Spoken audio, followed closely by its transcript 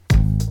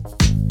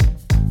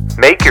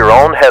Make your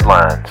own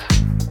headlines.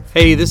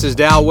 Hey, this is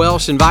Dal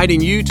Welsh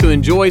inviting you to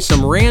enjoy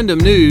some random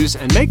news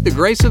and make the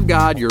grace of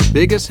God your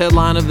biggest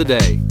headline of the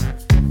day.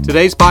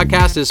 Today's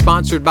podcast is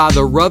sponsored by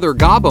the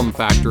Ruthergobham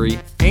Factory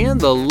and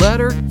the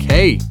letter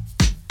K.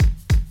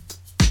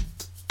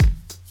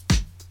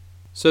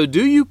 So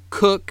do you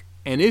cook,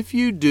 and if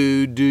you do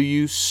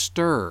you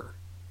stir?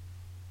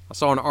 I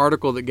saw an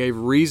article that gave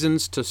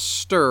reasons to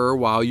stir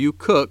while you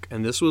cook,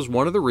 and this was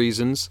one of the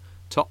reasons: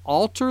 to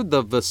alter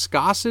the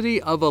viscosity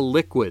of a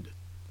liquid.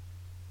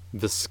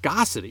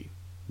 Viscosity?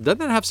 Doesn't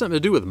that have something to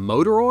do with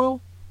motor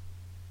oil?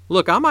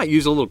 Look, I might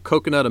use a little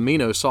coconut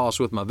amino sauce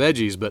with my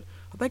veggies, but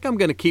I think I'm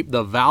going to keep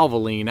the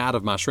Valvoline out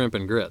of my shrimp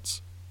and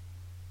grits.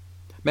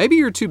 Maybe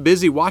you're too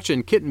busy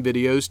watching kitten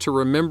videos to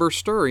remember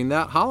stirring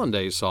that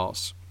hollandaise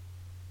sauce.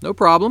 No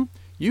problem.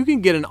 You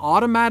can get an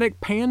automatic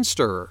pan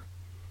stirrer.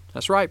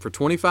 That's right, for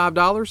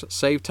 $25,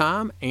 save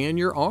time and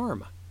your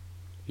arm.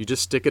 You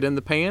just stick it in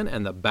the pan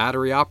and the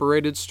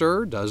battery-operated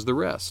stir does the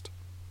rest.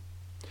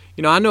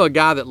 You know, I know a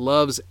guy that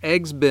loves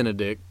Eggs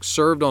Benedict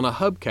served on a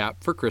hubcap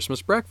for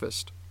Christmas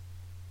breakfast.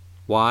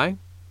 Why?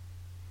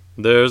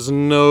 There's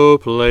no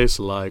place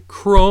like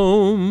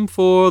Chrome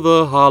for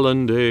the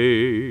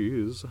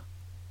hollandaise.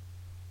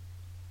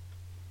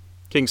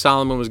 King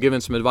Solomon was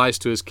giving some advice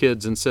to his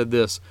kids and said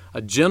this: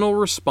 a gentle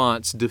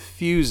response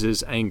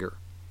diffuses anger,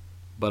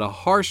 but a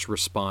harsh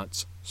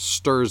response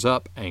stirs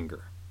up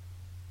anger.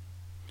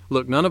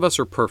 Look, none of us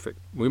are perfect.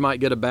 We might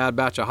get a bad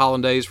batch of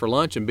hollandaise for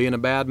lunch and be in a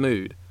bad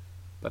mood.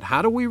 But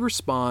how do we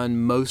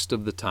respond most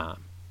of the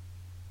time?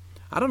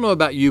 I don't know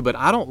about you, but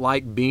I don't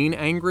like being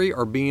angry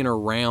or being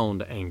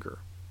around anger.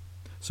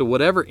 So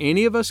whatever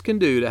any of us can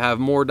do to have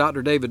more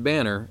Dr. David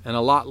Banner and a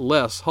lot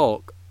less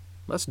Hulk,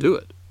 let's do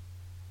it.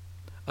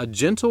 A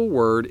gentle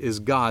word is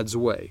God's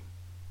way.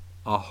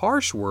 A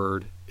harsh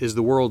word is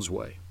the world's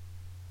way.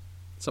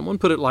 Someone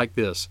put it like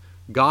this: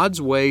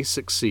 God's way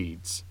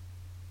succeeds.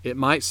 It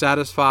might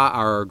satisfy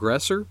our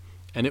aggressor,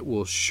 and it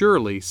will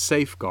surely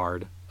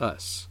safeguard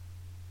us.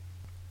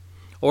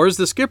 Or as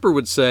the skipper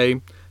would say,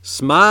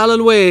 smile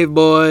and wave,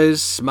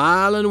 boys,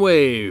 smile and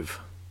wave.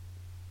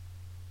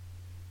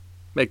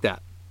 Make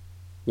that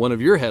one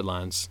of your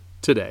headlines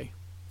today.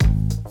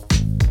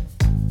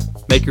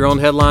 Make Your Own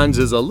Headlines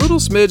is a little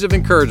smidge of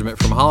encouragement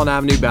from Holland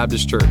Avenue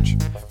Baptist Church.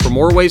 For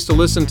more ways to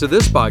listen to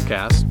this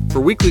podcast,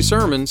 for weekly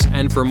sermons,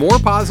 and for more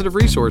positive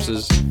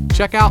resources,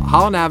 check out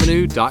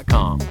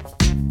hollandavenue.com.